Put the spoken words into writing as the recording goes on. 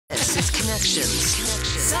This is Connections.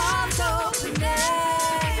 Soft opening.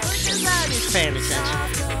 Look at that, he's paying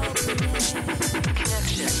attention.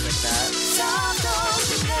 Connections. Like that. Soft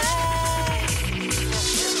opening.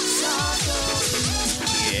 Soft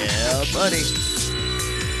opening. Yeah, buddy.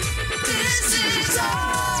 This is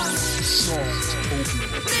all. Soft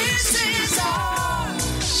opening. This is all.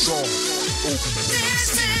 Soft opening. This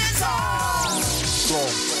is all.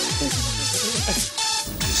 Soft opening.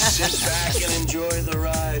 Sit back and enjoy the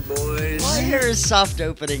ride, boys. Well, I hear a soft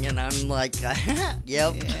opening, and I'm like, yep.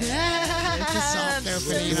 It's a soft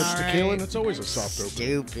opening, It's all tequila, right. and it's always a soft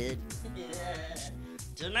opening. Stupid. Yeah.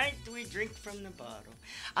 Tonight we drink from the bottle.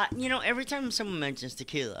 You know, every time someone mentions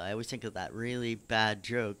tequila, I always think of that really bad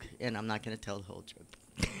joke, and I'm not going to tell the whole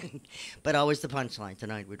joke. But always the punchline.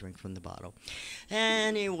 Tonight we drink from the bottle.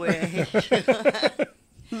 Anyway.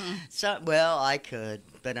 So, well, I could,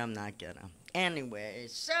 but I'm not gonna. Anyway,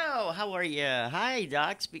 so how are you? Hi,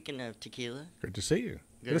 Doc. Speaking of tequila. Good to see you.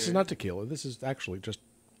 Good. This is not tequila. This is actually just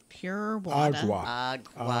Pure water. agua.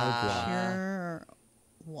 Agua. Pure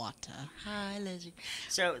water. Hi, Lizzie.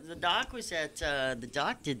 So the doc was at, the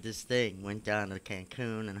doc did this thing, went down to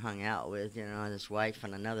Cancun and hung out with, his wife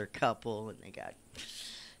and another couple, and they got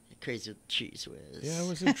crazy with cheese whiz. Yeah, it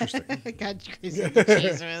was interesting. Got crazy with the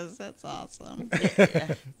cheese whiz. That's awesome.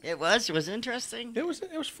 Yeah. It was interesting. It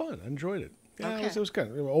was fun. I enjoyed it. Yeah, Okay. it was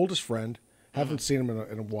good. My oldest friend. Haven't seen him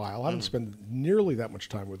in a while. Haven't spent nearly that much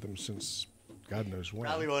time with him since God knows when.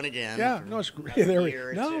 Probably won again. Yeah, for no, it's great. another year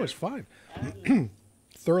or No, two. it's fine.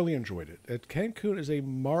 Thoroughly enjoyed it. Cancun is a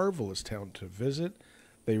marvelous town to visit.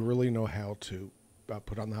 They really know how to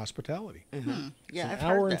put on the hospitality. Yeah, I've It's an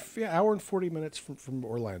hour heard and that. hour and 40 minutes from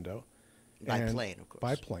Orlando. By And- plane, of course.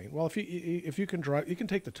 By plane. Well, if you can drive, you can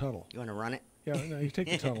take the tunnel. You want to run it? Yeah, no, you take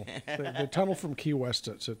the tunnel. The tunnel from Key West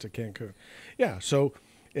to Cancun. Yeah, so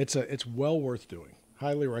it's well worth doing.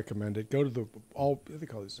 Highly recommend it. Go to the what do they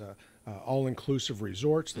call these all-inclusive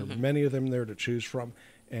resorts. There are many of them there to choose from,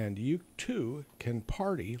 and you too can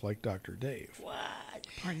party like Dr. Dave. What?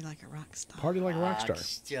 Party like a rock star. Party like a rock star.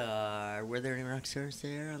 Star. Were there any rock stars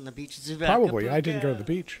there on the beaches of Probably. I Acapulco? didn't go to the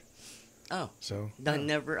beach, Oh. so No,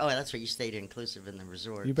 never. Oh, that's right. You stayed inclusive in the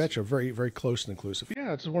resort. you betcha. Very, very close and inclusive.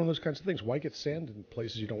 Yeah, it's one of those kinds of things. Why get sand in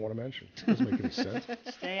places you don't want to mention? Doesn't make any sense.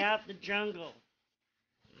 Stay out the jungle.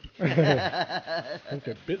 Don't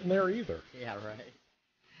get bitten there either. Yeah, right.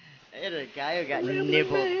 I had a guy who got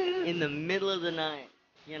nibbled in the middle of the night.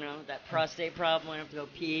 You know, that prostate problem, went up to go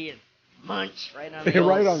pee and munch right on the old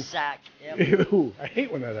Right on- sack. Yep. Ew, I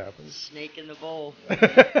hate when that happens. Snake in the bowl.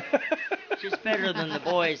 Just better than the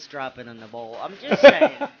boys dropping in the bowl. I'm just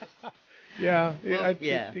saying. Yeah, Well,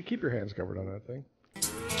 yeah. Keep your hands covered on that thing.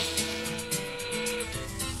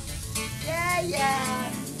 Yeah,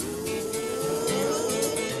 yeah.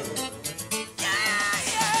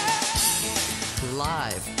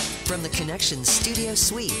 Live from the Connections Studio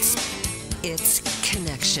Suites. It's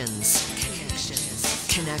Connections.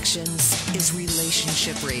 Connections is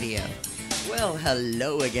relationship radio. Well,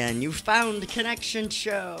 hello again. You found Connection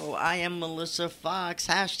Show. I am Melissa Fox.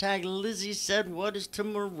 Hashtag Lizzie said, what is to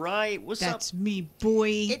my right? What's up? That's me, boy.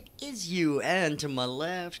 It is you, and to my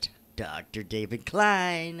left, Dr. David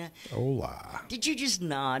Klein. Hola. Did you just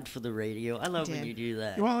nod for the radio? I love when Did. you do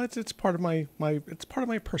that. Well, it's part of my it's part of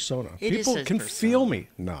my persona. It is People his can persona. feel me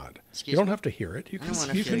nod. Excuse you don't me? have to hear it. You I can don't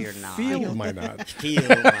wanna you feel can your nod. feel my nod. Feel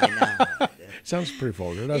my nod. Sounds pretty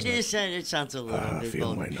vulgar, It doesn't it? is. It sounds a little bit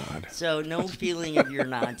Feel vulgar. my nod. So no feeling of your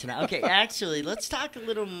nod tonight. Okay, actually, let's talk a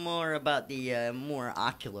little more about the more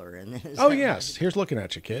ocular in this. Oh yes, here's looking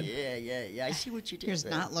at you, kid. Yeah. I see what you did. Here's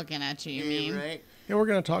there. not looking at you, you Yeah, mean? right? Yeah, we're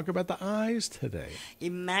going to talk about the eyes today.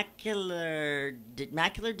 Macular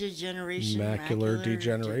degeneration. Macular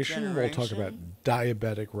degeneration. We'll talk about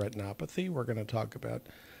diabetic retinopathy. We're going to talk about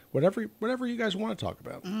whatever you guys want to talk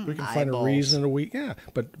about. We can find a Eyeballs. reason a week. Yeah,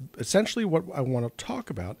 but essentially what I want to talk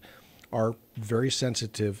about are very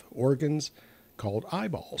sensitive organs called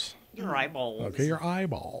eyeballs. Your eyeballs. Okay, your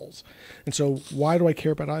eyeballs. And so why do I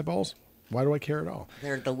care about eyeballs? Why do I care at all?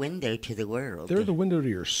 They're the window to the world. They're the window to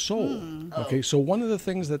your soul. Okay, so one of the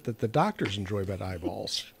things that the doctors enjoy about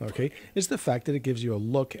eyeballs, okay, is the fact that it gives you a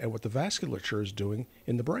look at what the vasculature is doing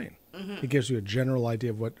in the brain. It gives you a general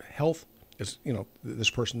idea of what health is, this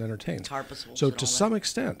person entertains. Corpuscles So and to all some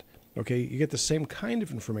extent, okay, you get the same kind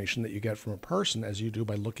of information that you get from a person as you do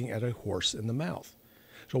by looking at a horse in the mouth.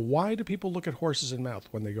 So why do people look at horses in mouth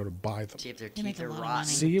when they go to buy them? See if their They make teeth a are lot of rotten. money.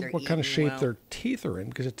 See if they're what kind of eating shape well. their teeth are in,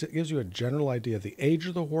 because it gives you a general idea of the age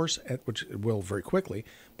of the horse, which it will very quickly,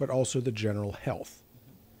 but also the general health.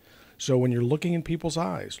 So when you're looking in people's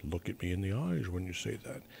eyes, look at me in the eyes when you say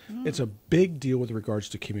that. It's a big deal with regards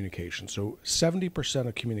to communication. So 70%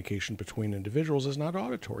 of communication between individuals is not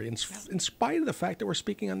auditory, in spite of the fact that we're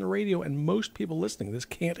speaking on the radio and most people listening to this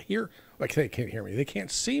can't hear, like they can't hear me, they can't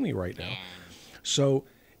see me right now. So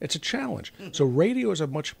it's a challenge. So radio is a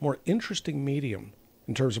much more interesting medium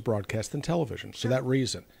in terms of broadcast than television. For that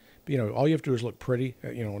reason, all you have to do is look pretty,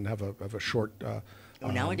 and have a short.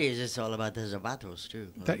 Nowadays, it's all about the zapatos, too.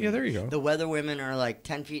 Yeah, there you go. The weather women are like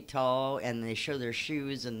 10 feet tall, and they show their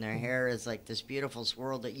shoes, and their hair is like this beautiful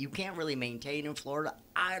swirl that you can't really maintain in Florida.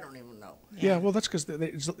 I don't even know. Yeah, well, that's because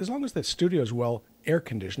as long as the studio is well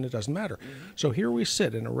air-conditioned, it doesn't matter. So here we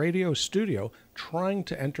sit in a radio studio trying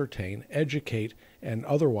to entertain, educate, and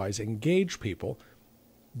otherwise engage people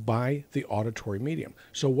by the auditory medium.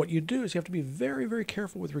 So what you do is you have to be very, very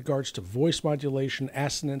careful with regards to voice modulation,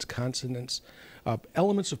 assonance, consonants,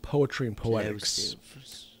 elements of poetry and poetics.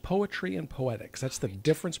 Poetry and poetics. That's the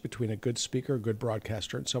difference between a good speaker, a good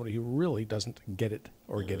broadcaster, and somebody who really doesn't get it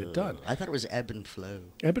or get it done. I thought it was ebb and flow.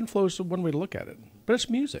 Ebb and flow is one way to look at it. But it's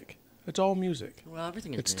music. It's all music. Well,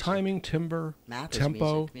 everything is It's music. timing, timbre, Math tempo.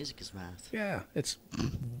 is music. Music is math. Yeah, it's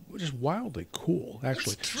just wildly cool,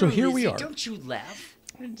 actually. It's true, So here we Lizzie. are. Don't you laugh?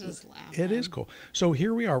 Just laugh. It is cool. So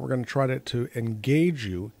here we are. We're going to try to engage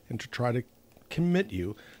you and to try to commit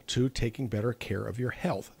you to taking better care of your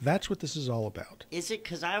health. That's what this is all about. Is it?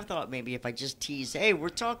 Because I thought maybe if I just tease, hey, we're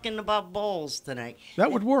talking about balls tonight.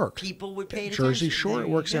 That would work. People would pay At attention. Jersey Shore, There it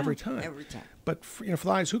you works go. every time. Every time. But for the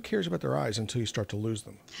eyes, who cares about their eyes until you start to lose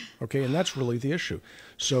them? Okay, and that's really the issue.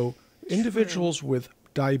 So individuals with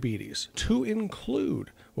diabetes, to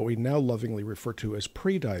include what we now lovingly refer to as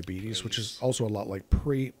pre-diabetes, which is also a lot like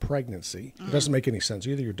pre-pregnancy. It doesn't make any sense.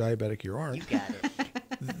 Either you're diabetic or you aren't. You got it.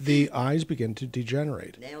 The eyes begin to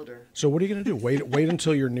degenerate. Nailed her. So what are you going to do? Wait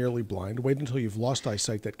until you're nearly blind? Wait until you've lost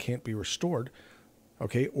eyesight that can't be restored?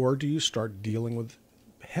 Okay, or do you start dealing with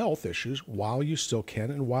health issues while you still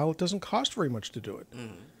can and while it doesn't cost very much to do it?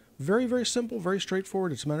 Very, very simple, very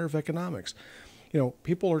straightforward. It's a matter of economics.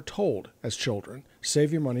 People are told as children,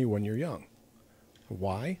 save your money when you're young.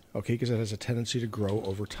 Why? Okay, because it has a tendency to grow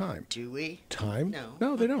over time. Do we? Time? No.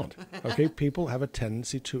 No, they don't. Okay, people have a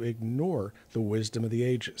tendency to ignore the wisdom of the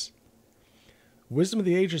ages. Wisdom of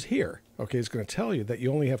the ages here, okay, is going to tell you that you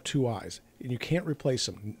only have two eyes, and you can't replace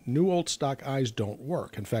them. New old stock eyes don't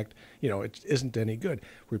work. In fact, it isn't any good.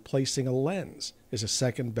 Replacing a lens is a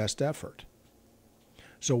second best effort.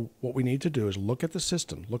 So what we need to do is look at the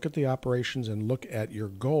system, look at the operations, and look at your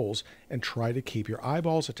goals and try to keep your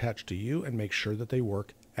eyeballs attached to you and make sure that they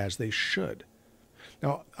work as they should.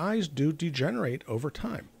 Now, eyes do degenerate over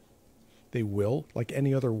time. They will, like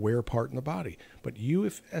any other wear part in the body. But you,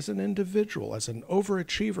 if as an individual, as an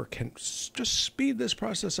overachiever, can just speed this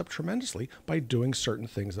process up tremendously by doing certain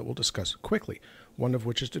things that we'll discuss quickly, one of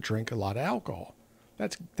which is to drink a lot of alcohol.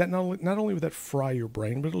 That not only will that fry your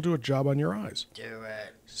brain, but it'll do a job on your eyes. Do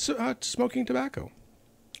it. So, smoking tobacco,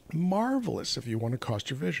 marvelous if you want to cost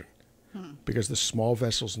your vision, because the small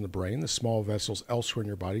vessels in the brain, the small vessels elsewhere in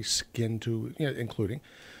your body, skin to including,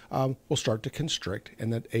 will start to constrict,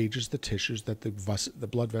 and that ages the tissues that the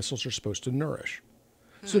blood vessels are supposed to nourish.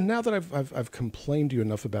 So now that I've complained to you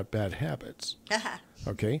enough about bad habits,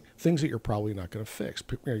 okay, things that you're probably not going to fix,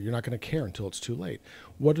 you're not going to care until it's too late.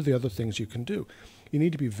 What are the other things you can do? You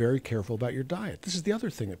need to be very careful about your diet. This is the other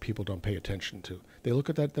thing that people don't pay attention to. They look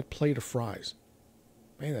at that plate of fries.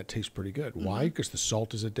 Man, that tastes pretty good. Why? Because the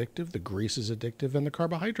salt is addictive, the grease is addictive, and the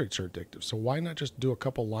carbohydrates are addictive. So why not just do a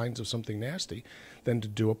couple lines of something nasty than to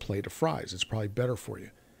do a plate of fries? It's probably better for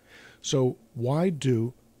you. So why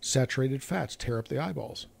do saturated fats tear up the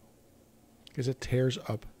eyeballs? Because it tears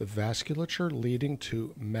up the vasculature, leading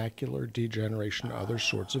to macular degeneration and other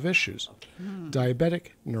sorts of issues. Diabetic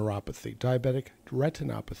neuropathy, diabetic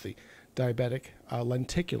retinopathy, diabetic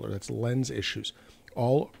lenticular, that's lens issues,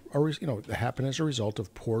 all are, happen as a result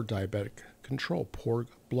of poor diabetic control, poor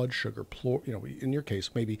blood sugar, in your case,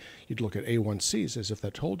 maybe you'd look at A1Cs as if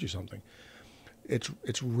that told you something.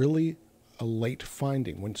 It's really a late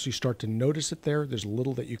finding. Once you start to notice it there's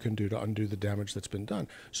little that you can do to undo the damage that's been done.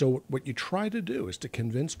 So what you try to do is to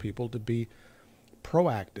convince people to be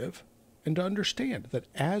proactive and to understand that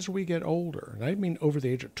as we get older, and I mean over the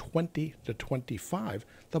age of 20 to 25,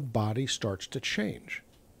 the body starts to change.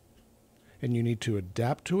 And you need to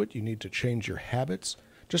adapt to it. You need to change your habits.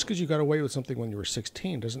 Just because you got away with something when you were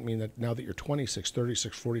 16 doesn't mean that now that you're 26,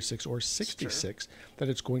 36, 46, or 66, that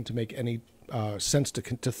it's going to make any sense to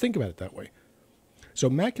think about it that way. So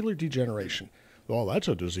macular degeneration, well, that's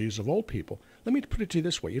a disease of old people. Let me put it to you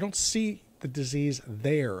this way. You don't see the disease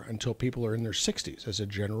there until people are in their 60s as a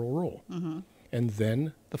general rule. and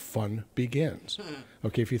then the fun begins.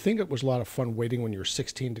 Okay, if you think it was a lot of fun waiting when you were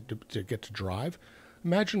 16 to get to drive,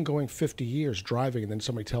 imagine going 50 years driving and then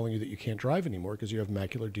somebody telling you that you can't drive anymore because you have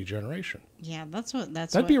macular degeneration. Yeah, that's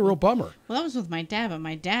That'd be a real bummer. Well, that was with my dad, but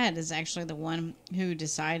my dad is actually the one who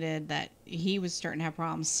decided that he was starting to have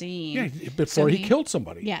problems seeing. Yeah, before he killed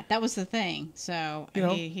somebody. Yeah, that was the thing. So You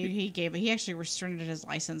know, he actually restricted his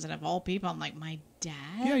license, and of all people, I'm like, my dad.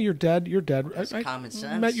 Yeah, your dad. I common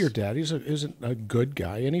sense. met your dad. He's a good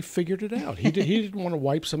guy, and he figured it out. He didn't want to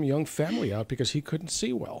wipe some young family out because he couldn't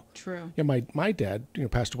see well. True. Yeah, my dad,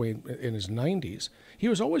 passed away in his 90s. He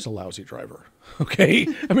was always a lousy driver. Okay,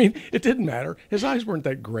 I mean, it didn't matter. His eyes weren't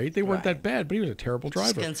that great. They weren't that bad, but he was a terrible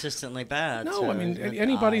driver. It's consistently bad. No, so I mean the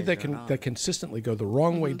anybody eyes that are can wrong. that consistently go the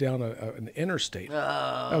wrong way down an interstate.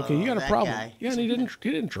 Oh, Okay, you got a that problem. guy. Yeah, and he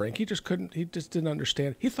didn't drink. He just couldn't. He just didn't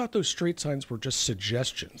understand. He thought those street signs were just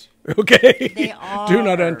suggestions. Okay, They do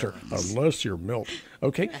not are. enter unless you're milk.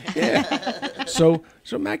 Okay, yeah. So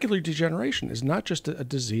macular degeneration is not just a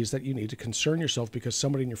disease that you need to concern yourself because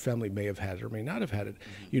somebody in your family may have had it or may not have had it.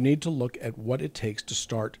 You need to look at what it takes to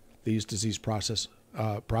start these disease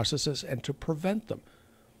processes and to prevent them.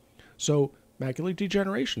 So macular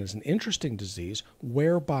degeneration is an interesting disease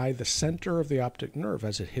whereby the center of the optic nerve,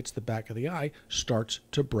 as it hits the back of the eye, starts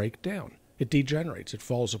to break down. It degenerates. It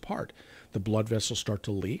falls apart. The blood vessels start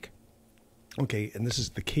to leak. Okay, and this is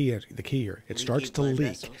the key here. It starts to blood leak.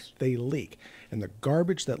 vessels. They leak. And the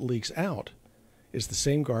garbage that leaks out is the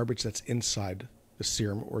same garbage that's inside the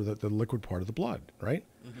serum or the liquid part of the blood, right?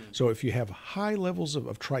 So if you have high levels of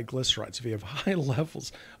triglycerides, if you have high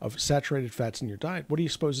levels of saturated fats in your diet, what do you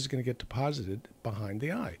suppose is going to get deposited behind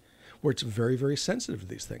the eye? Where it's very, very sensitive to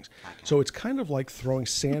these things. So it's kind of like throwing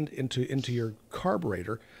sand into your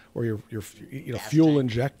carburetor or your fuel tank,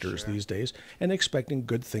 injectors these days and expecting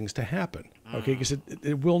good things to happen. Okay, because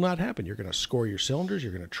it will not happen. You're going to score your cylinders.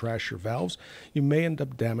 You're going to trash your valves. You may end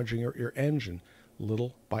up damaging your engine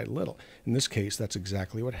little by little. In this case, that's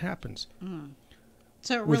exactly what happens.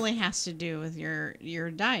 So it really has to do with your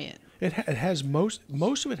diet. It has most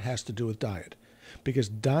of it has to do with diet, because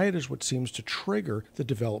diet is what seems to trigger the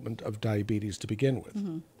development of diabetes to begin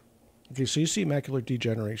with. Okay, so you see macular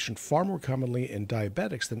degeneration far more commonly in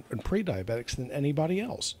diabetics and pre-diabetics than anybody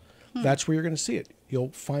else. That's where you're going to see it.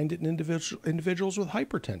 You'll find it in individuals with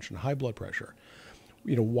hypertension, high blood pressure.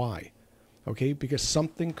 Why? Okay, because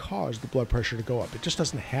something caused the blood pressure to go up. It just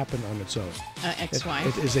doesn't happen on its own. XY.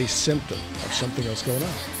 It is a symptom of something else going on.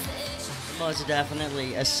 Most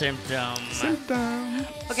definitely a symptom. Symptom.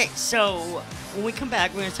 Okay, so when we come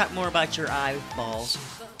back, we're going to talk more about your eyeballs.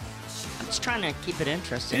 I'm just trying to keep it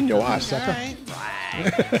interesting. In your eyes, All sucker. right.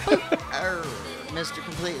 Mr.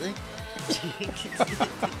 Completely.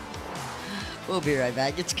 We'll be right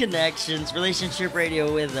back. It's Connections, Relationship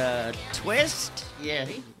Radio with a twist. Yeah,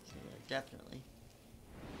 definitely.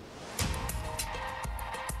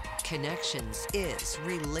 Connections is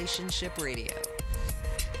Relationship Radio.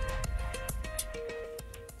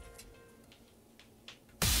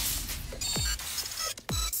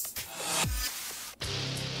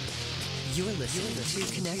 You're listening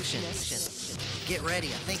to Connections. Get ready,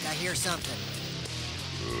 I think I hear something.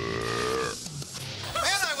 Man,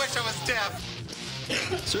 I wish I was deaf.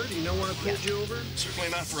 Sir, do you know why I pulled you over?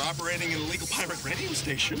 Certainly not for operating an illegal pirate radio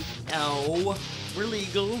station. No, we're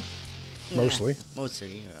legal. Mostly.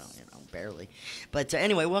 Mostly, barely. But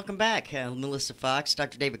anyway, welcome back. Melissa Fox,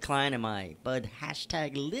 Dr. David Klein, and my bud,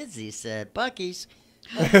 #Lizzie said, Bucky's.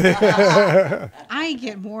 I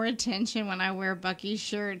get more attention when I wear Bucky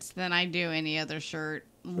shirts than I do any other shirt.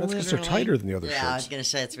 That's because they're tighter than the other Yeah, I was shirts. going to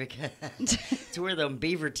say it's because it's where the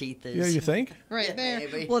beaver teeth is. Yeah, you think? Right Yeah, there.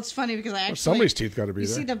 baby. Well, it's funny because I actually Somebody's teeth got to be you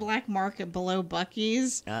there. see the black market below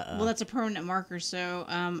Bucky's? Uh-oh. Well, that's a permanent marker. So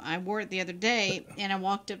I wore it the other day, and I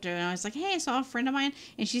walked up to her, and I was like, hey, I saw a friend of mine,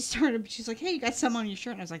 and she's like, hey, you got some on your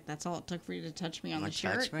shirt. And I was like, that's all it took for you to touch me on Oh, the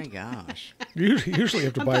shirt. touch my gosh. You usually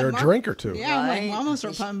have to buy her a drink or two. Yeah, I'm like, Right? well, I'm going to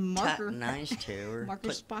start Just putting marker, Nice too. Or marker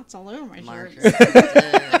put spots all over my shirt. markers.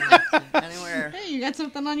 Anywhere. Hey, you got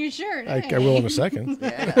something on your shirt. I Hey. will in a second.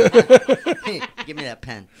 Give me that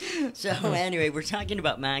pen. So anyway, we're talking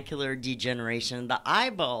about macular degeneration, the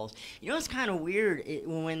eyeballs. It's kind of weird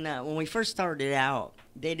when we first started out.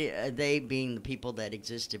 They being the people that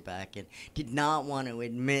existed back and did not want to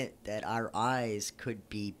admit that our eyes could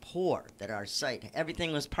be poor, that our sight,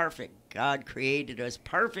 everything was perfect. God created us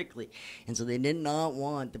perfectly, and so they did not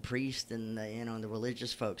want the priest and the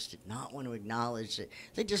religious folks did not want to acknowledge it.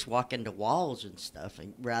 They just walk into walls and stuff,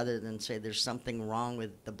 rather than say there's something wrong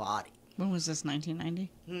with the body. When was this,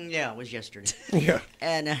 1990? Yeah, it was yesterday. Yeah.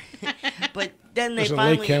 And but then they It's in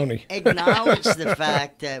Lake finally County. acknowledge the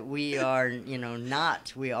fact that we are,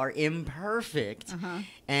 we are imperfect,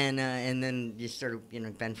 and then you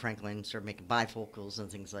started, Ben Franklin started making bifocals and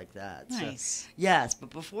things like that. Nice. So, yes, but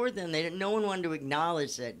before then, no one wanted to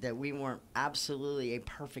acknowledge that we weren't absolutely a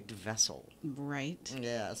perfect vessel. Right.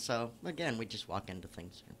 Yeah. So again, we just walk into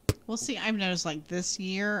things. Well, see, I've noticed like this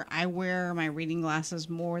year, I wear my reading glasses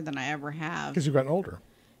more than I ever have. Because you've gotten older.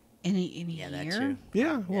 In a Yeah, that year? too.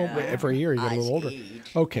 Yeah, well, Yeah. every year you get a little Eyes older. age.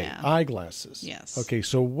 Okay, Yeah. eyeglasses. Yes. Okay,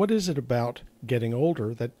 so what is it about getting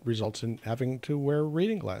older that results in having to wear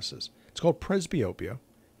reading glasses? It's called presbyopia.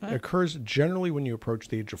 It occurs generally when you approach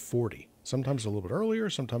the age of 40. Sometimes a little bit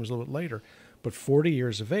earlier, sometimes a little bit later. But 40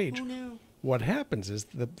 years of age, what happens is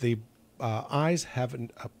the eyes have,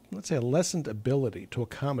 let's say, a lessened ability to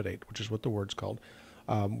accommodate, which is what the word's called,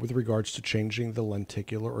 with regards to changing the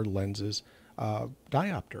lenticular or lenses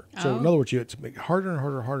diopter. So in other words, it's harder and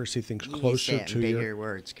harder to see things closer to bigger your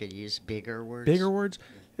words. Could you use bigger words? bigger words.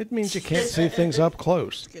 It means you can't see things up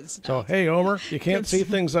close. Good So stuff. hey, Omer, you can't see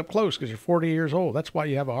things up close because you're 40 years old. That's why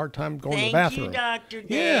you have a hard time going to the Thank bathroom. you, Dr.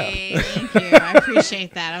 Yeah. Dave. Thank you. I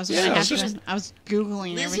appreciate that. I was gonna Yeah, have it's to. just- I was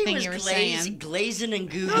googling Lizzie everything was you were saying. glazing and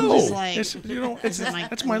googling. No, was like, it's, my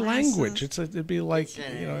that's my glasses? language. It'd be like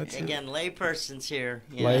it's Again, layperson's here.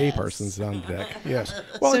 lay person's on deck. Yes.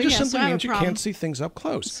 Well, it just so simply I have a means you problem. can't see things up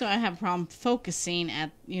close. So I have a problem focusing at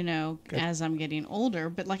as I'm getting older.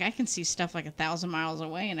 But like I can see stuff like 1,000 miles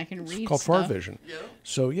away, and I can read. It's called stuff. far vision.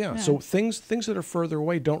 So so things that are further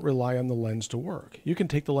away don't rely on the lens to work. You can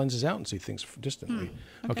take the lenses out and see things distantly.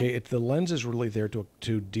 Okay, the lens is really there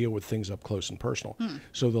to deal with things up close and personal.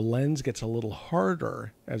 So the lens gets a little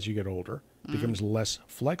harder as you get older, becomes less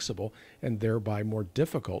flexible, and thereby more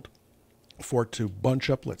difficult for it to bunch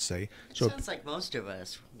up. Let's say. So Sounds like most of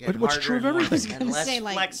us. But what's true of everything? I was And gonna less say,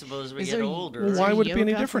 like, flexible as we is get there- older. is why there would it be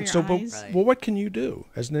any yoga for different? your So, eyes? Right. well, what can you do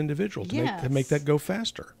as an individual to make that go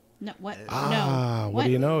faster? No, what? Ah, no. what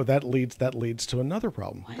do you know? That leads to another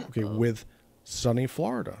problem. Okay, with sunny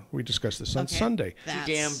Florida, we discussed this on Okay, Sunday. that's-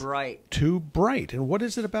 Damn bright. Too bright, and what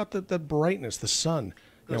is it about the brightness, the sun?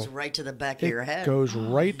 You Goes know, right to the back of your head. it goes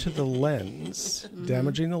right to the lens,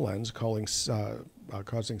 damaging the lens, causing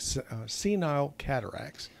senile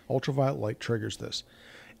cataracts. Ultraviolet light triggers this,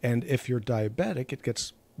 and if you're diabetic, it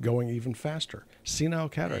gets going even faster. Senile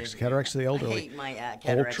cataracts, cataracts of the I elderly. hate my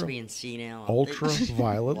cataracts Ultra- being senile.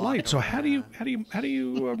 Ultraviolet walk light. So how do you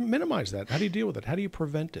around. minimize that? How do you deal with it? How do you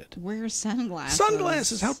prevent it? Wear sunglasses.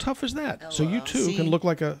 Sunglasses. How tough is that? So you too See? can look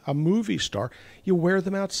like a movie star. You wear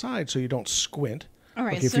them outside so you don't squint. All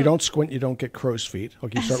right, Okay, if so- you don't squint, you don't get crow's feet.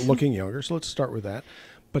 Okay, you start looking younger. So let's start with that.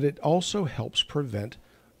 But it also helps prevent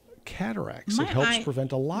cataracts. It helps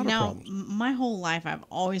prevent a lot of problems. My whole life, I've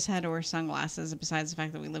always had to wear sunglasses, besides the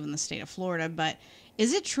fact that we live in the state of Florida. But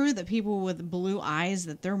is it true that people with blue eyes,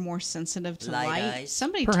 that they're more sensitive to Light light? eyes.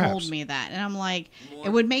 Somebody Perhaps. told me that, and I'm like, it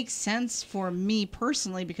would make sense for me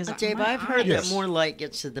personally because Dave, my I've heard eyes- Yes. that more light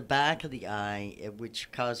gets to the back of the eye,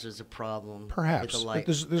 which causes a problem Perhaps. with the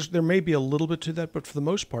light. There may be a little bit to that, but for the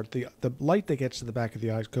most part, the light that gets to the back of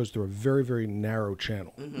the eyes goes through a very, very narrow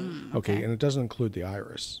channel. Okay, and it doesn't include the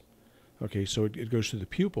iris. Okay, so it goes through the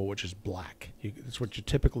pupil, which is black. That's what you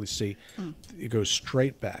typically see. It goes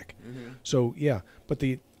straight back. So, yeah, but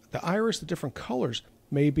the iris, the different colors,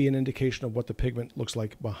 may be an indication of what the pigment looks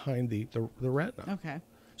like behind the retina. Okay.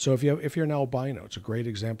 So if you're an albino, it's a great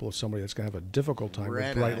example of somebody that's going to have a difficult time Red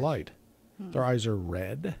with bright eye. light. Their eyes are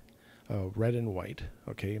red and white.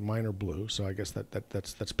 Okay, mine are blue. So I guess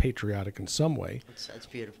that's patriotic in some way. That's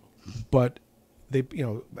beautiful. But they,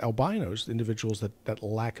 albinos, individuals that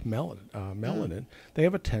lack melanin, they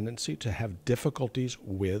have a tendency to have difficulties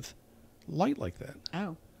with light like that.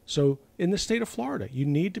 Oh. So in the state of Florida, you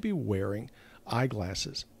need to be wearing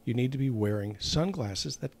eyeglasses. You need to be wearing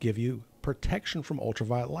sunglasses that give you protection from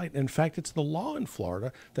ultraviolet light. In fact, it's the law in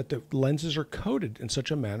Florida that the lenses are coated in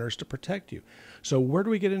such a manner as to protect you. So where do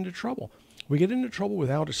we get into trouble? We get into trouble with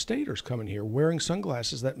out-of-staters coming here wearing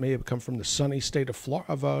sunglasses that may have come from the sunny state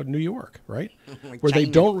of New York, right? Where they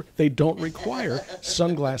don't require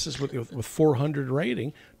sunglasses with 400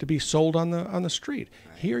 rating to be sold on the street.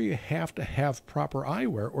 Here you have to have proper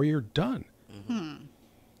eyewear or you're done.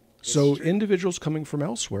 So individuals coming from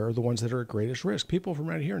elsewhere are the ones that are at greatest risk. People from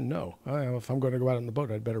right here know. If I'm going to go out on the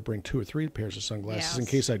boat, I'd better bring 2 or 3 pairs of sunglasses in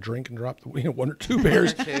Yes. case I drink and drop 1 or 2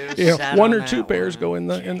 pairs. Sat One on or two that pairs one. go in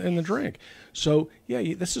the drink. So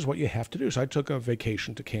this is what you have to do. So I took a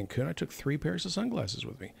vacation to Cancun. I took 3 pairs of sunglasses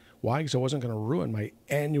with me. Why? Because I wasn't going to ruin my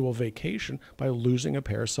annual vacation by losing a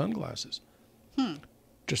pair of sunglasses.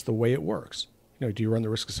 Just the way it works. Do you run the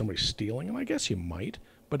risk of somebody stealing them? I guess you might.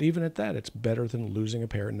 But even at that, it's better than losing a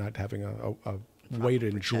pair and not having a way to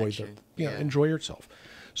enjoy protection. enjoy yourself.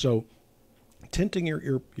 So tinting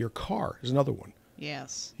your car is another one.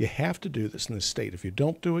 Yes. You have to do this in this state. If you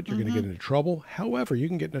don't do it, you're going to get into trouble. However, you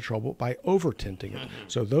can get into trouble by over-tinting it.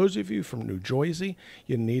 So those of you from New Jersey,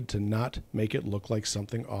 you need to not make it look like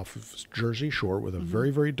something off of Jersey Shore with a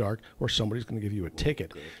very, very dark, or somebody's going to give you a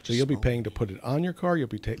ticket. So you'll be paying to put it on your car, you'll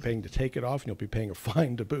be paying to take it off, and you'll be paying a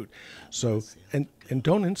fine to boot. So, and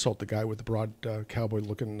don't insult the guy with the broad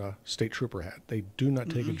cowboy-looking state trooper hat. They do not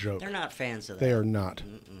take a joke. They're not fans of that. They are not.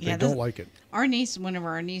 Yeah, they don't like it. Our niece, whenever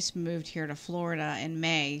our niece moved here to Florida in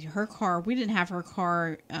May, her car, we didn't have her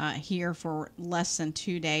car here for less than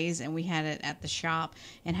 2 days, and we had it at the shop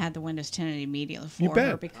and had the windows tinted immediately for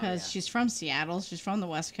her because she's from Seattle, she's from the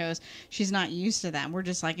West Coast, she's not used to that. And we're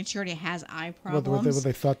just like, and she already has eye problems.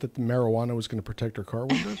 They thought that the marijuana was going to protect her car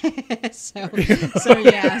windows?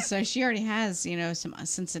 So she already has, some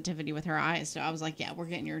sensitivity with her eyes. So I was like, yeah, we're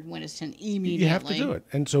getting your windows tinted immediately. You have to do it.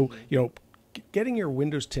 And so, getting your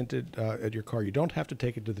windows tinted at your car, you don't have to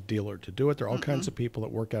take it to the dealer to do it. There are all kinds of people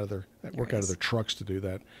that work out of their trucks to do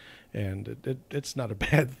that, and it's not a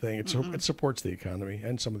bad thing. It supports the economy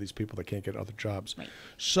and some of these people that can't get other jobs. Right.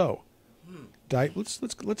 So,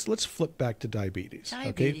 let's flip back to diabetes.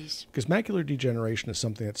 Okay, because macular degeneration is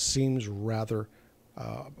something that seems rather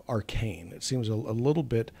arcane. It seems a little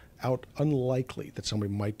bit unlikely that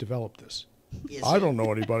somebody might develop this. I don't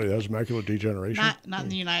know anybody that has macular degeneration. Not in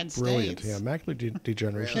the United Brilliant. States. Yeah, macular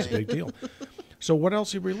degeneration is a big deal. So what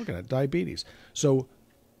else are we looking at? Diabetes. So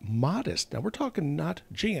modest. Now we're talking not,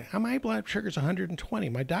 gee, my blood sugar's 120.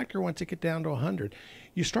 My doctor wants to get down to 100.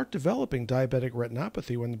 You start developing diabetic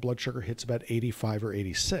retinopathy when the blood sugar hits about 85 or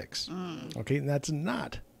 86. Okay, and that's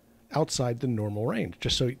not outside the normal range,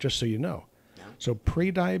 just so you know. No. So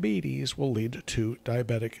pre-diabetes will lead to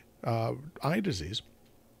diabetic eye disease.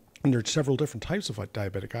 And there are several different types of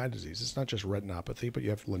diabetic eye disease. It's not just retinopathy, but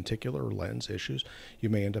you have lenticular or lens issues. You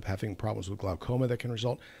may end up having problems with glaucoma that can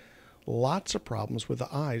result. Lots of problems with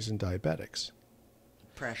the eyes in diabetics.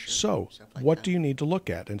 Pressure. So what do you need to look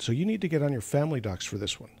at? And so you need to get on your family docs for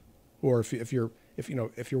this one. Or if you're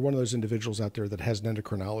one of those individuals out there that has an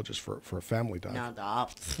endocrinologist for a family doc. Not the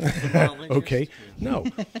ophthalmologist. Okay, no.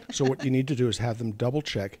 So what you need to do is have them double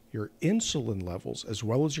check your insulin levels as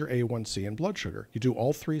well as your A1C and blood sugar. You do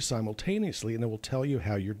all three simultaneously, and it will tell you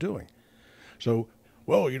how you're doing. So,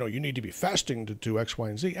 well, you need to be fasting to do X, Y,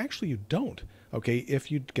 and Z. Actually, you don't. Okay, if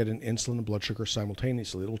you get an insulin and blood sugar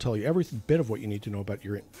simultaneously, it'll tell you every bit of what you need to know about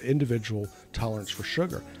your individual tolerance for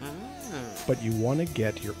sugar. But you want to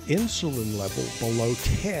get your insulin level below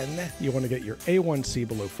 10. You want to get your A1C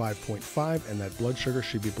below 5.5, and that blood sugar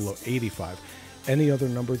should be below 85. Any other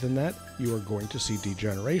number than that, you are going to see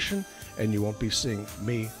degeneration, and you won't be seeing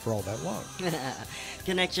me for all that long.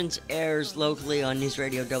 Connections airs locally on News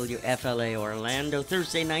Radio WFLA Orlando,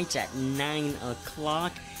 Thursday nights at 9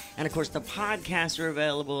 o'clock. And, of course, the podcasts are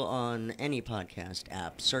available on any podcast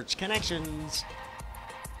app. Search Connections.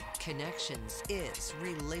 Connections is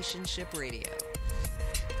Relationship Radio.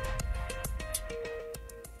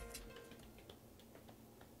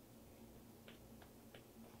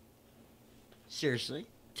 Seriously?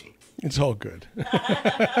 It's all good. Oh,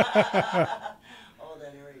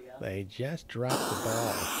 then here we go. They just dropped the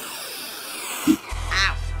ball.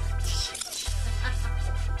 Ow!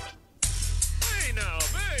 Hey now,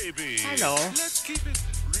 baby. Hello. Let's keep it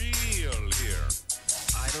real here.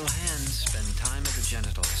 Idle hands spend time at the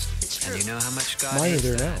genitals. It's true. And you know how much God Mine are hates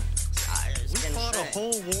there that? now. We fought a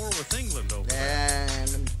whole war with England over that.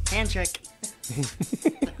 Handshake.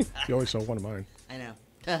 You always saw one of mine. I know.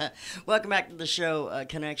 Welcome back to the show,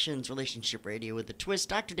 Connections Relationship Radio with a Twist.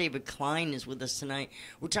 Dr. David Klein is with us tonight.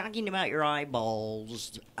 We're talking about your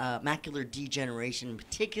eyeballs, macular degeneration in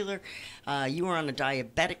particular. You were on a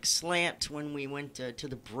diabetic slant when we went to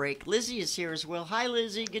the break. Lizzie is here as well. Hi,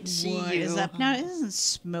 Lizzie. Good to see you. Is that, now, doesn't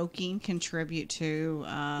smoking contribute to...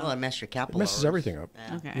 well, it messes your It capillaries. messes everything up.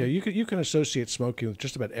 Yeah. Okay. Yeah, you can associate smoking with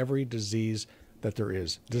just about every disease that there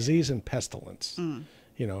is. Disease and pestilence.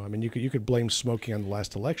 You know, I mean, you could blame smoking on the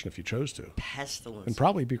last election if you chose to. Pestilence. And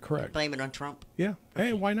probably be correct. Blame it on Trump. Yeah.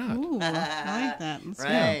 Hey, why not? Ooh, I like that. Let's go.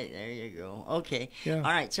 Right, there you go. Okay. Yeah. All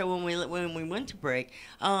right, so when we went to break,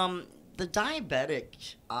 the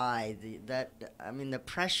diabetic eye, the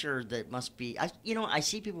pressure that must be, I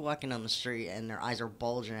see people walking down the street and their eyes are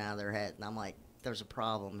bulging out of their head, and I'm like, there's a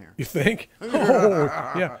problem here. You think? Oh,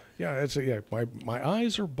 yeah. My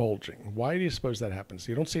eyes are bulging. Why do you suppose that happens?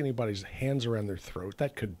 You don't see anybody's hands around their throat.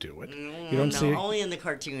 That could do it. You don't see only in the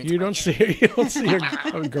cartoons. You don't see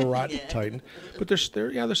a garrote tighten. But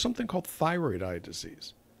there's something called thyroid eye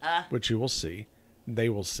disease, which you will see. They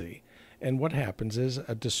will see. And what happens is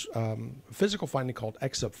a physical finding called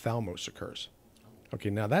exophthalmos occurs. Okay,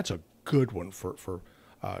 now that's a good one for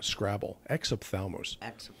Scrabble. Exophthalmos.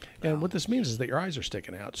 And what this means is that your eyes are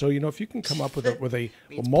sticking out. So, if you can come up with a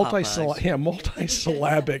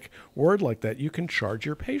multisyllabic word like that, you can charge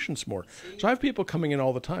your patients more. So I have people coming in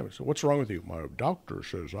all the time. So what's wrong with you? My doctor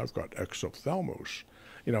says I've got exophthalmos.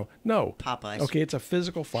 No. Popeyes. Okay, it's a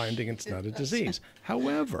physical finding. It's not a disease.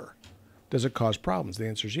 However, does it cause problems? The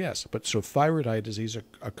answer is yes. But so thyroid eye disease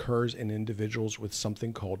occurs in individuals with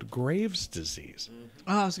something called Graves' disease.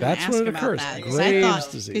 Oh, I was going to ask about occurs. that. Graves'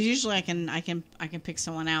 disease. Because usually I can pick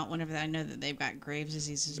someone out whenever I know that they've got Graves'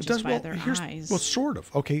 disease just by their eyes. Well, sort of.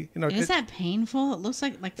 Okay, is that painful? It looks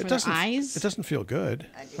like for their eyes. It doesn't feel good.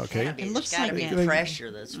 Okay, it looks like pressure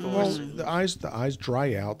that's forced. The eyes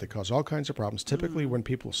dry out. They cause all kinds of problems. Typically, when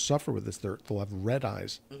people suffer with this, they'll have red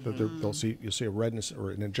eyes. You'll see a redness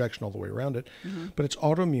or an injection all the way around it. But it's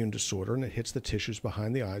autoimmune disorder, and it hits the tissues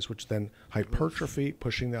behind the eyes, which then hypertrophy,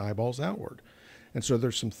 pushing the eyeballs outward. And so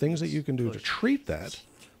there's some things that you can do to treat that,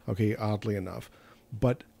 okay, oddly enough.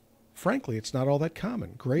 But frankly, it's not all that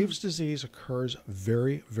common. Graves' disease occurs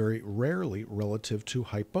very, very rarely relative to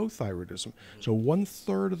hypothyroidism. So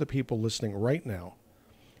 1/3 of the people listening right now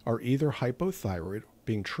are either hypothyroid,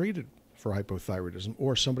 being treated for hypothyroidism,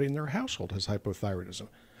 or somebody in their household has hypothyroidism.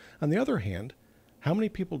 On the other hand, how many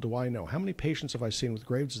people do I know? How many patients have I seen with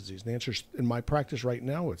Graves' disease? And the answer is, in my practice right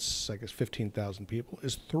now, it's, I guess, 15,000 people,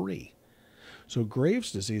 is 3. So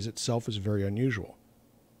Graves' disease itself is very unusual.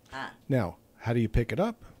 Now, how do you pick it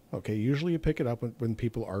up? Okay, usually you pick it up when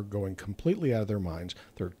people are going completely out of their minds.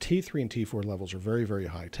 Their T3 and T4 levels are very, very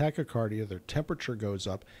high. Tachycardia, their temperature goes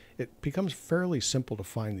up. It becomes fairly simple to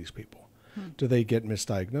find these people. Do they get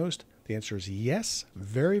misdiagnosed? The answer is yes,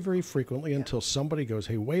 very, very frequently, until somebody goes,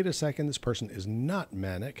 hey, wait a second, this person is not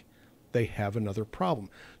manic. They have another problem.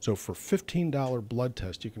 So for $15 blood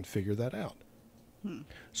test, you can figure that out.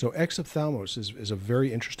 So exophthalmos is a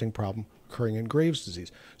very interesting problem occurring in Graves'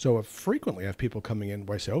 disease. So frequently I have people coming in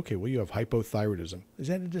where I say, okay, well, you have hypothyroidism. Is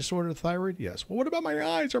that a disorder of thyroid? Yes. Well, what about my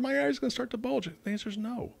eyes? Are my eyes going to start to bulge? The answer is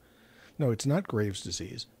no. No, it's not Graves'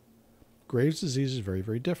 disease. Graves' disease is very,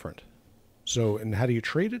 very different. So, and how do you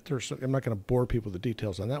treat it? I'm not going to bore people with the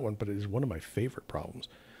details on that one, but it is one of my favorite problems.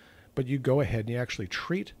 But you go ahead and you actually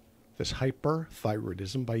treat this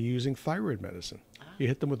hyperthyroidism by using thyroid medicine. You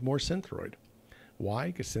hit them with more Synthroid. Why?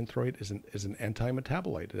 Because Synthroid is an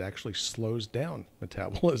anti-metabolite. It actually slows down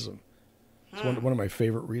metabolism. It's one of my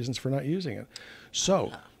favorite reasons for not using it.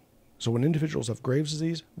 So when individuals have Graves'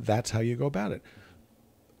 disease, that's how you go about it.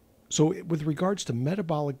 So with regards to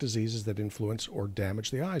metabolic diseases that influence or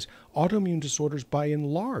damage the eyes, autoimmune disorders by and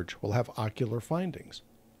large will have ocular findings.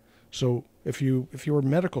 So if you were in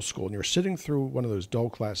medical school and you're sitting through one of those dull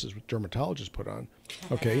classes with dermatologists put on,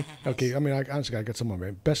 okay. I mean, honestly, I got some of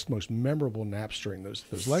my best, most memorable naps during those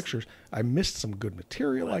lectures. I missed some good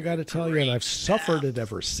material, I got to tell you, and I've suffered it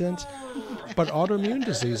ever since. But autoimmune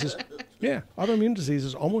diseases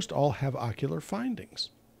almost all have ocular findings.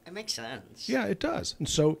 It makes sense. Yeah, it does. And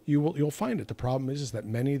so you'll find it. The problem is that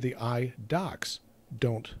many of the eye docs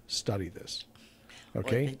don't study this.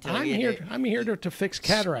 Okay, I'm here to fix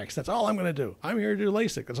cataracts. That's all I'm going to do. I'm here to do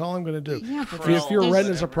LASIK. That's all I'm going to do. Yeah, if your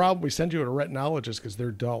retina's a problem, we send you to a retinologist because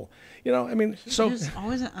they're dull. I mean, so there's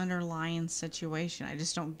always an underlying situation. I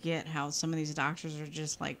just don't get how some of these doctors are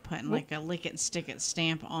just like putting like a lick it, stick it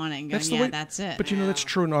stamp on it and going, that's it. But that's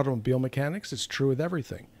true in automobile mechanics. It's true with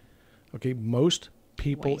everything. Okay, most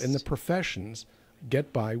people in the professions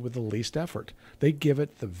get by with the least effort. They give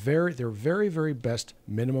it their very, very best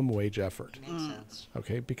minimum wage effort. Makes sense.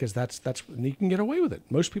 Okay, because that's you can get away with it.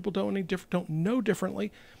 Most people don't know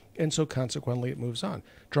differently, and so consequently it moves on.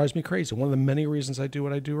 Drives me crazy. One of the many reasons I do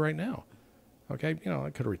what I do right now. Okay, I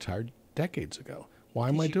could have retired decades ago. Why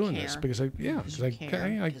am I doing this? Because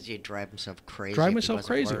you drive myself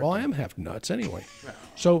crazy. Well, I am half nuts anyway.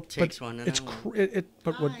 So,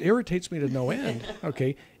 but what irritates me to no end,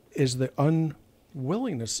 okay, is the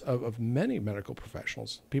unwillingness of many medical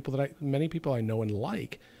professionals, many people I know and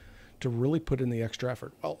like, to really put in the extra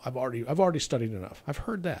effort. Well, I've already studied enough. I've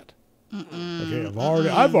heard that. Okay,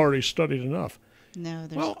 I've already studied enough. No,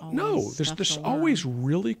 there's always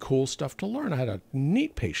really cool stuff to learn. I had a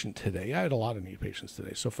neat patient today. I had a lot of neat patients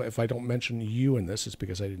today. So if I don't mention you in this, it's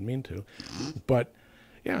because I didn't mean to. But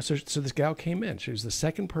yeah, so this gal came in. She was the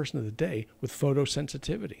second person of the day with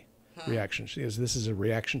photosensitivity reaction. This is a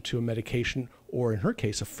reaction to a medication, or in her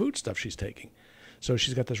case, a food stuff she's taking. So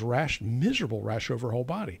she's got this miserable rash over her whole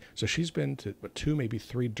body. So she's been to 2, maybe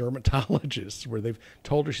 3 dermatologists where they've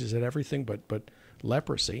told her she's had everything but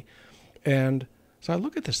leprosy. And So I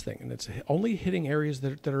look at this thing, and it's only hitting areas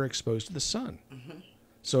that are exposed to the sun. Mm-hmm.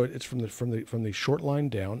 So it's from the short line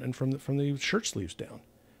down and from the shirt sleeves down.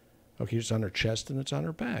 Okay, it's on her chest and it's on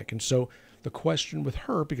her back. And so the question with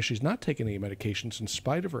her, because she's not taking any medications in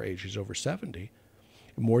spite of her age, she's over 70,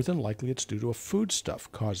 more than likely it's due to a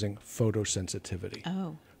foodstuff causing photosensitivity.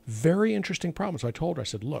 Oh. Very interesting problem. So I told her, I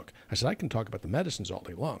said, look, I can talk about the medicines all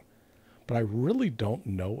day long, but I really don't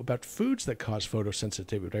know about foods that cause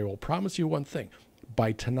photosensitivity. I will promise you one thing.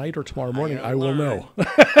 By tonight or tomorrow morning, I will know.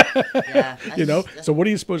 Yeah, you know. So what do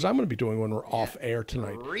you suppose I'm going to be doing when we're off air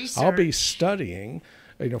tonight? Research. I'll be studying,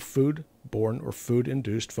 food-borne or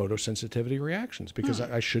food-induced photosensitivity reactions because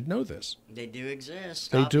I should know this. They do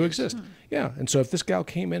exist. They do exist. Yeah. And so if this gal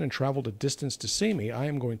came in and traveled a distance to see me, I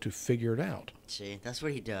am going to figure it out. See, that's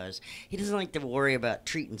what he does. He doesn't like to worry about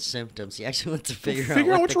treating symptoms. He actually wants to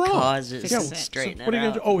figure out what's the wrong. cause is Yeah, and straighten so what it are you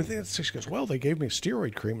out. going to do? Oh, she goes, well, they gave me a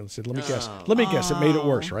steroid cream. And I said, let me guess. Let me guess. It made it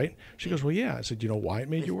worse, right? She goes, well, yeah. I said, you know why it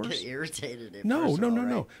made you worse? Get irritated.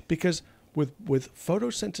 No. Because with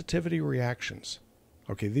photosensitivity reactions,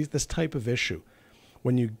 okay, this type of issue,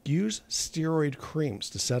 when you use steroid creams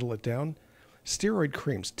to settle it down, steroid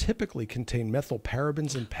creams typically contain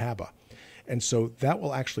methylparabens and PABA. And so that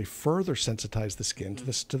will actually further sensitize the skin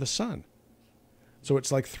to the sun. So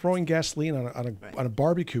it's like throwing gasoline on a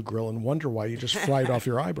barbecue grill and wonder why you just fried off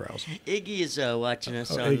your eyebrows. Iggy is watching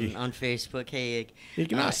us on Facebook. Hey, Iggy.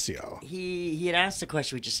 Ignacio. He had asked the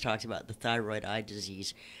question we just talked about, the thyroid eye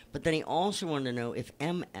disease. But then he also wanted to know if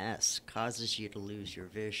MS causes you to lose your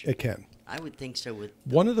vision. It can. I would think so. With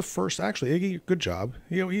one of the first, actually, Iggy, good job.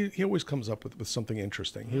 He always comes up with something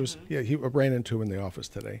interesting. He ran into him in the office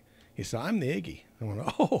today. He said, I'm the Iggy. I went,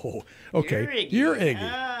 oh, okay. You're Iggy.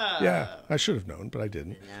 Oh. Yeah, I should have known, but I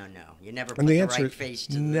didn't. No. You never put the right face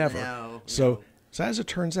to never. No. So as it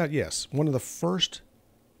turns out, yes, one of the first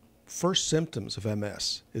symptoms of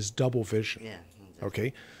MS is double vision. Yeah.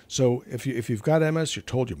 Okay? So if you've got MS, you're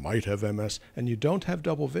told you might have MS, and you don't have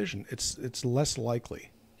double vision, it's less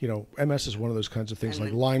likely. MS is one of those kinds of things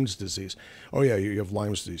like Lyme's disease. Oh, yeah, you have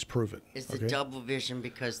Lyme's disease. Prove it. Is the double vision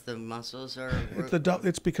because the muscles are...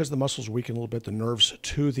 It's because the muscles weaken a little bit. The nerves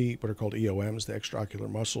to what are called EOMs, the extraocular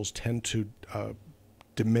muscles, tend to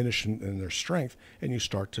diminish in their strength, and you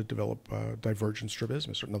start to develop divergent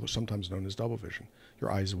strabismus, or sometimes known as double vision.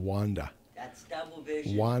 Your eyes wander. That's double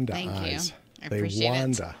vision. Wanda Thank eyes. You. I appreciate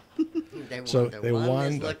wander. They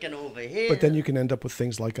wander. Looking over here. But then you can end up with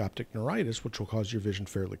things like optic neuritis, which will cause your vision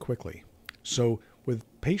fairly quickly. So with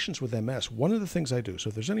patients with MS, one of the things I do, so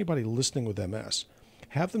if there's anybody listening with MS,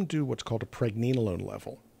 have them do what's called a pregnenolone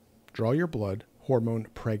level. Draw your blood, hormone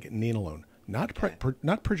pregnenolone, not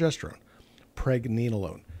progesterone,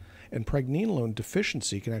 pregnenolone. And pregnenolone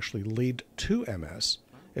deficiency can actually lead to MS.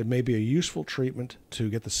 It may be a useful treatment to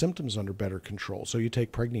get the symptoms under better control. So you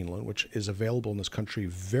take pregnenolone, which is available in this country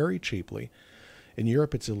very cheaply. In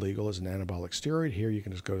Europe, it's illegal as an anabolic steroid. Here, you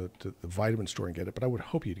can just go to the vitamin store and get it, but I would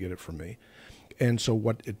hope you'd get it from me. And so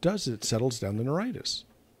what it does is it settles down the neuritis.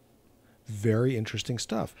 Very interesting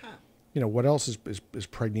stuff. Huh. What else is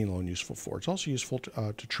pregnenolone useful for? It's also useful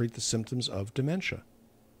to treat the symptoms of dementia.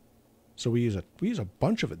 So we use a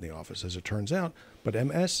bunch of it in the office, as it turns out. But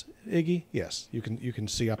MS, Iggy, yes, you can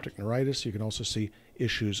see optic neuritis. You can also see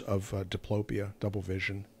issues of diplopia, double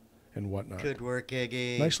vision, and whatnot. Good work,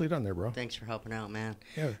 Iggy. Nicely done there, bro. Thanks for helping out, man.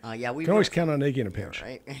 Yeah, we can always count on Iggy in a pinch.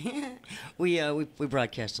 Right. we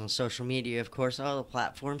broadcast on social media, of course, all the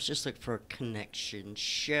platforms. Just look for Connection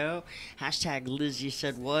Show. # Lizzie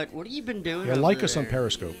said what? What have you been doing? Yeah, like us on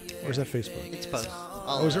Periscope. Where's that Facebook? It's both.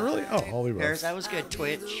 Oh, is it really? Oh, all the above. That was good.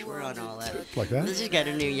 Twitch, we're on all that. Like that? Lizzie's got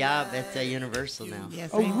a new job at Universal now. Yes,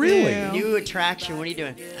 oh, really? New attraction. What are you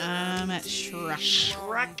doing? At Shrek.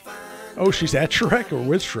 Shrek. Oh, she's at Shrek or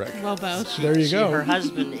with Shrek? Well, both. There you go. Her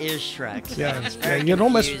husband is Shrek. So yeah. You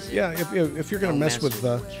don't mess. Yeah, if you're gonna mess with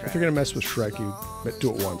Shrek, you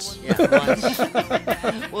do it once. Yeah,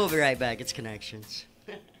 once. We'll be right back. It's Connections.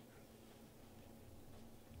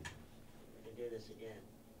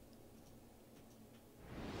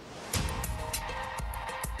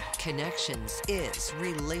 Connections is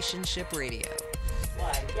Relationship Radio.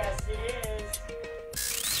 Why, yes it is.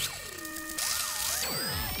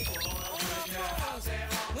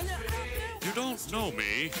 You don't know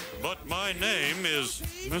me, but my name is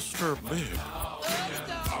Mr. Big.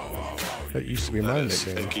 That used to be my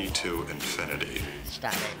nickname. Icky to infinity.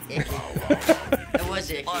 Stop it, Icky. That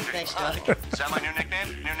was Icky. Thanks, Doug. Is that my new nickname?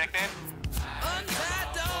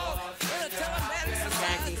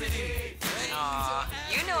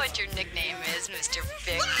 You know what your nickname is, Mr.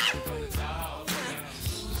 Big.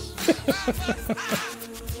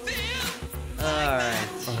 All right.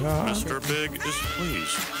 Mr. Big is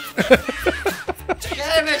pleased.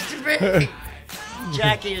 Yeah, Mr. Big.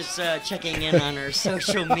 Jackie is checking in on her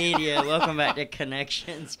social media. Welcome back to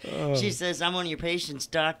Connections. She says, I'm one of your patients,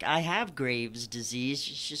 Doc. I have Graves' disease.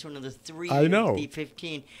 She's just one of the 3 I know. of the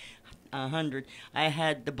 1,500. I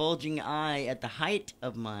had the bulging eye at the height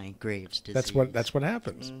of my Graves' disease. That's what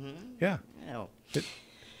happens. Yeah. Oh.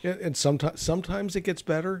 And sometimes it gets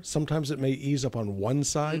better. Sometimes it may ease up on one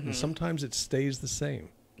side, and sometimes it stays the same.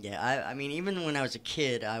 Yeah, I mean, even when I was a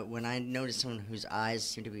kid, when I noticed someone whose eyes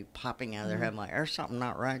seemed to be popping out of their head, I'm like, there's something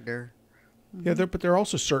not right there. Yeah, but there are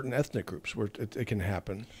also certain ethnic groups where it can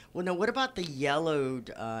happen. Well, no, what about the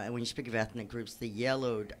yellowed, and when you speak of ethnic groups, the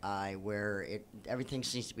yellowed eye, where everything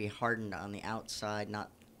seems to be hardened on the outside, not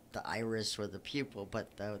the iris or the pupil, but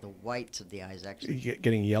the whites of the eyes actually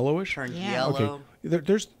Getting yellowish? turned yellow.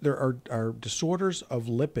 Okay. There are disorders of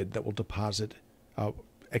lipid that will deposit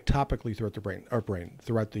ectopically throughout the brain,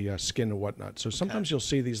 throughout the skin and whatnot. So sometimes you'll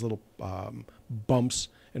see these little bumps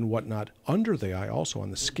and whatnot under the eye, also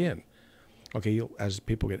on the skin. Okay, as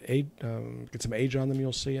people get some age on them,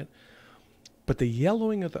 you'll see it. But the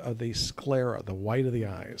yellowing of the sclera, the white of the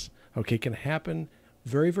eyes, okay, can happen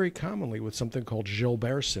very, very commonly with something called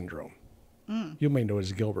Gilbert syndrome. You may know it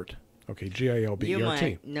as Gilbert. Okay, Gilbert. You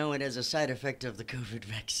might know it as a side effect of the COVID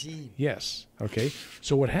vaccine. Yes. Okay.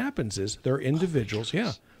 So what happens is there are individuals.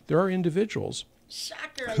 There are individuals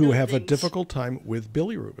who have a difficult time with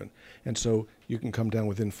bilirubin, and so you can come down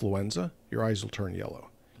with influenza. Your eyes will turn yellow.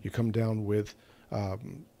 You come down with,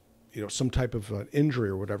 some type of injury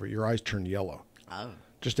or whatever. Your eyes turn yellow. Oh.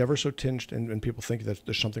 Just ever so tinged, and people think that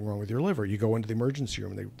there's something wrong with your liver. You go into the emergency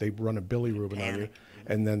room, and they run a bilirubin on you,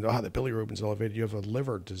 and then, the bilirubin's elevated. You have a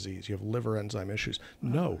liver disease. You have liver enzyme issues.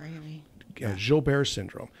 No. Really? Gilbert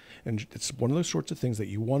syndrome. And it's one of those sorts of things that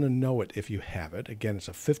you want to know it if you have it. Again, it's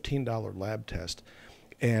a $15 lab test,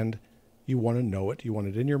 and you want to know it. You want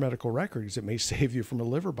it in your medical records. It may save you from a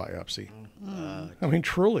liver biopsy. I mean,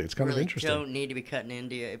 truly, it's kind of interesting. You don't need to be cutting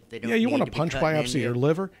India if they don't. Yeah, you want to to punch biopsy your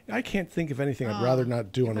liver? I can't think of anything I'd rather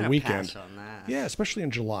not do on a weekend. Pass on that. Yeah, especially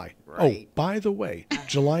in July. Right. Oh, by the way,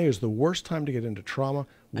 July is the worst time to get into trauma.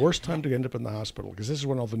 Worst time to end up in the hospital, because this is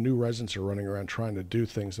when all the new residents are running around trying to do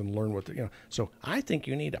things and learn what So I think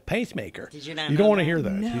you need a pacemaker. Did you not You know don't want to that? hear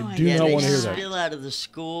that. No, You do not want to hear They that. spill out of the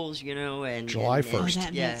schools, and July 1st. Oh,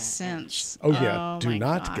 that makes sense. Oh yeah, do my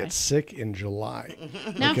not gosh. get sick in July.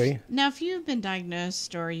 Now, Okay. now, if you've been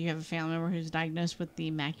diagnosed or you have a family member who's diagnosed with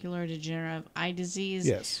the macular degenerative eye disease,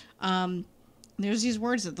 Yes. There's these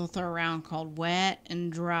words that they'll throw around called wet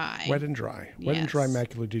and dry. Wet and dry. Wet and dry Yes.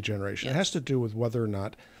 macular degeneration. Yes. It has to do with whether or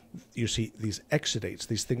not you see these exudates,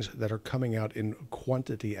 these things that are coming out in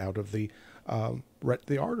quantity out of the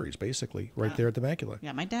arteries, basically, right there at the macula.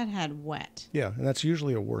 Yeah, my dad had wet. Yeah, and that's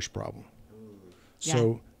usually a worse problem. Yeah,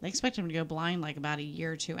 So they expect him to go blind like about a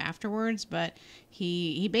year or two afterwards, but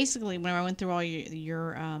he basically, when I went through all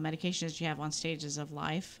your medications you have on stages of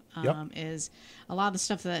life, is a lot of the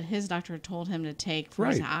stuff that his doctor told him to take for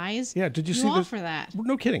his eyes. Yeah, did you see offer that?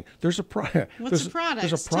 No kidding. There's a product. What's the product?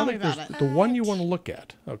 There's a Tell me product. about it. The one you want to look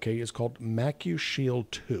at, okay, is called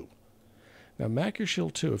MacuShield 2. Now,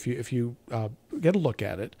 MacuShield 2, if you get a look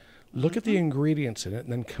at it, look at the ingredients in it,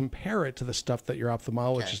 and then compare it to the stuff that your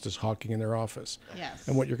ophthalmologist is hawking in their office. Yes.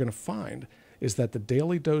 And what you're going to find is that the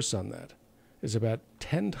daily dose on that is about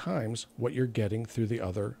 10 times what you're getting through the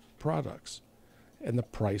other products. And the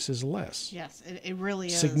price is less. Yes, it really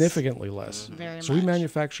is. Significantly less. Very So much. we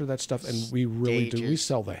manufacture that stuff, and we really do. We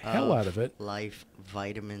sell the hell out of it.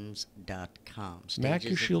 LifeVitamins.com.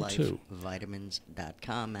 MacuShield 2.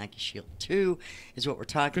 Vitamins.com. MacuShield 2 is what we're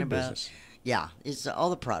talking Good about. business. Yeah, it's all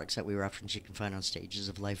the products that we reference you can find on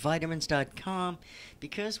stagesoflifevitamins.com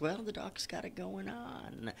because, well, the doc's got it going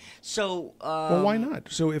on. So, well, why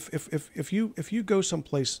not? So if you go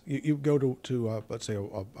someplace, you go to let's say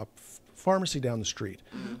a pharmacy down the street,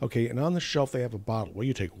 okay, and on the shelf they have a bottle. Well,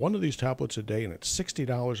 you take one of these tablets a day, and it's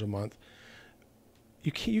 $60 a month.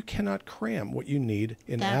 You cannot cram what you need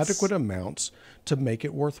in adequate amounts to make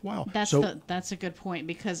it worthwhile. That's a good point,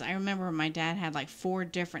 because I remember my dad had like 4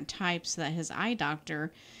 different types that his eye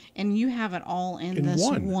doctor, and you have it all in this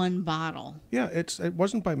one bottle. Yeah, it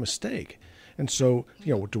wasn't by mistake. And so, do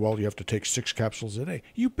you have to take 6 capsules a day?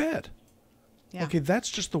 You bet. Yeah. Okay, that's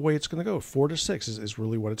just the way it's going to go. 4 to 6 is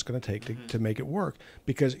really what it's going to take to make it work,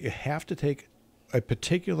 because you have to take a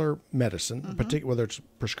particular medicine, whether it's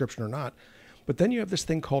prescription or not. But then you have this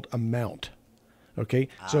thing called amount. Okay,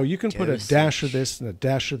 so you can put a dash of this and a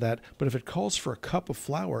dash of that, but if it calls for a cup of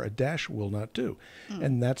flour, a dash will not do.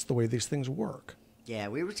 And that's the way these things work. Yeah,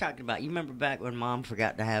 we were talking about. You remember back when Mom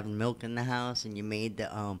forgot to have milk in the house, and you made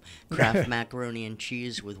the Kraft macaroni and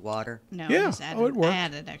cheese with water. No, Yeah. just added, it worked.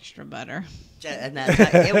 added extra butter. And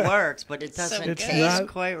it works, but it doesn't good. taste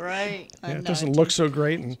quite right. Yeah, it doesn't look so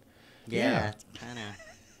great. And Yeah, it's kind of.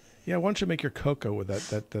 yeah, why don't you make your cocoa with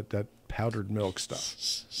that powdered milk stuff?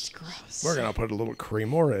 It's gross. We're gonna put a little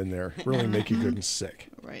cremora in there. Really make you good and sick.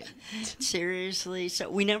 Right. Seriously, so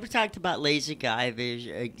we never talked about LASIK eye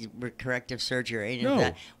vision, corrective surgery, or any of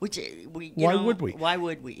that. Which Why would we? Why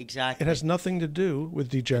would we exactly? It has nothing to do with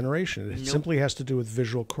degeneration. It simply has to do with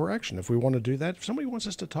visual correction. If we want to do that, if somebody wants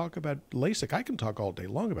us to talk about LASIK, I can talk all day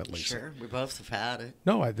long about LASIK. Sure, we both have had it.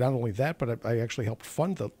 No, not only that, but I actually helped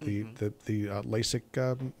fund the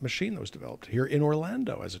LASIK machine that was developed here in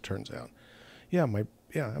Orlando, as it turns out. I mean,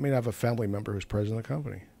 I have a family member who's president of the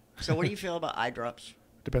company. So, what do you feel about eye drops?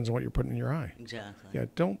 Depends on what you're putting in your eye. Exactly. Yeah,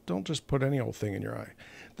 don't just put any old thing in your eye.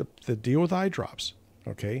 The deal with eye drops,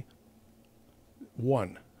 okay?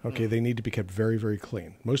 One, they need to be kept very, very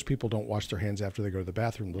clean. Most people don't wash their hands after they go to the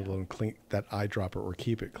bathroom, let alone clean that eye dropper or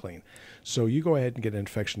keep it clean. So you go ahead and get an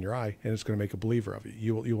infection in your eye, and it's going to make a believer of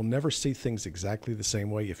you. You will never see things exactly the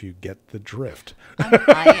same way if you get the drift.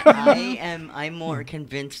 I'm more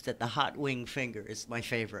convinced that the hot wing finger is my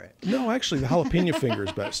favorite. No, actually, the jalapeno finger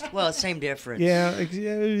is best. Well, same difference. Yeah,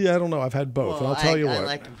 I don't know. I've had both, and I'll tell you what. I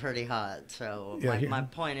like them pretty hot. So Yeah, my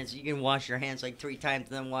point is, you can wash your hands like 3 times,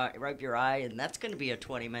 and then wipe your eye, and that's going to be a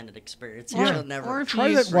 20-minute experience. Or- You'll never or if Try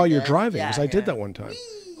you that while you're forget. driving, because I did that one time.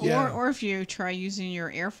 Or if you try using your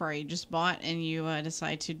air fryer you just bought and you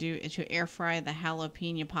decide to air fry the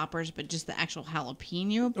jalapeno poppers, but just the actual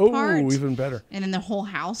jalapeno part. Oh, even better. And in the whole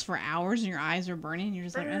house for hours and your eyes are burning. And you're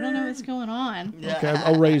just like, I don't know what's going on. Okay,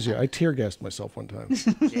 I'll raise you. I tear gassed myself one time.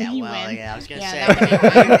 Yeah, You well, win. yeah, I was going to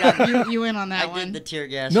Yeah, say. you win on that I one. did the tear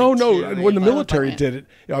gas. No, too. when the both military win. did it,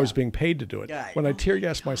 I was being paid to do it. Right. When I tear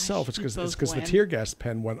gassed myself, it's because both the win. tear gas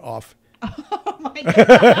pen went off. Oh my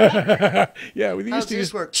god. Yeah, we How used does to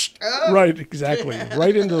this use work? right, exactly,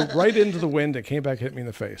 right into the wind. It came back, hit me in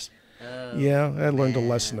the face. Yeah, I learned a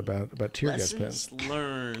lesson about tear gas pens. Lessons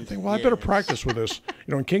learned. I think, well, I better practice with this,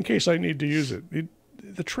 in case I need to use it.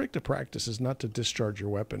 The trick to practice is not to discharge your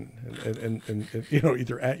weapon and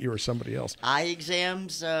either at you or somebody else. Eye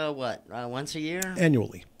exams, once a year?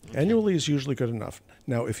 Annually. Okay. Annually is usually good enough.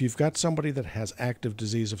 Now, if you've got somebody that has active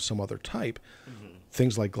disease of some other type,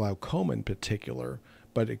 things like glaucoma in particular,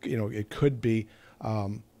 but it could be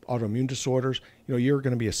autoimmune disorders, you're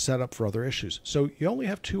going to be a setup for other issues. So you only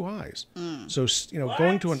have 2 eyes. So,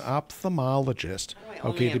 going to an ophthalmologist,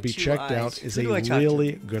 to be checked out is a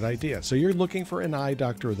really good idea. So you're looking for an eye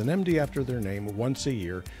doctor with an MD after their name once a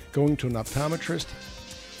year, going to an optometrist,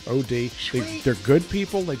 OD. They're good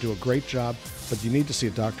people. They do a great job, but you need to see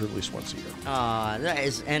a doctor at least once a year.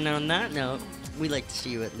 And on that note, we like to see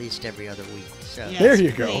you at least every other week. So Yes, there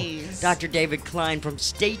you go. please. Dr. David Klein from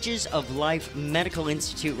Stages of Life Medical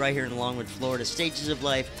Institute right here in Longwood, Florida. Stages of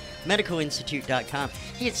Life, medicalinstitute.com.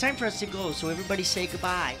 Hey, it's time for us to go, so everybody say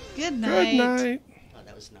goodbye. Good night. Good night. Oh,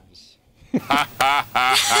 that was nice.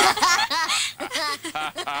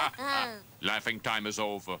 Laughing time is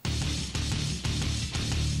over.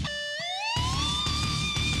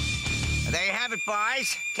 There you have it,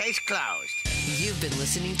 boys. Case closed. You've been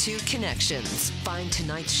listening to Connections. Find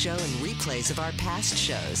tonight's show and replays of our past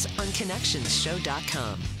shows on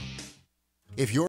connectionsshow.com. If you're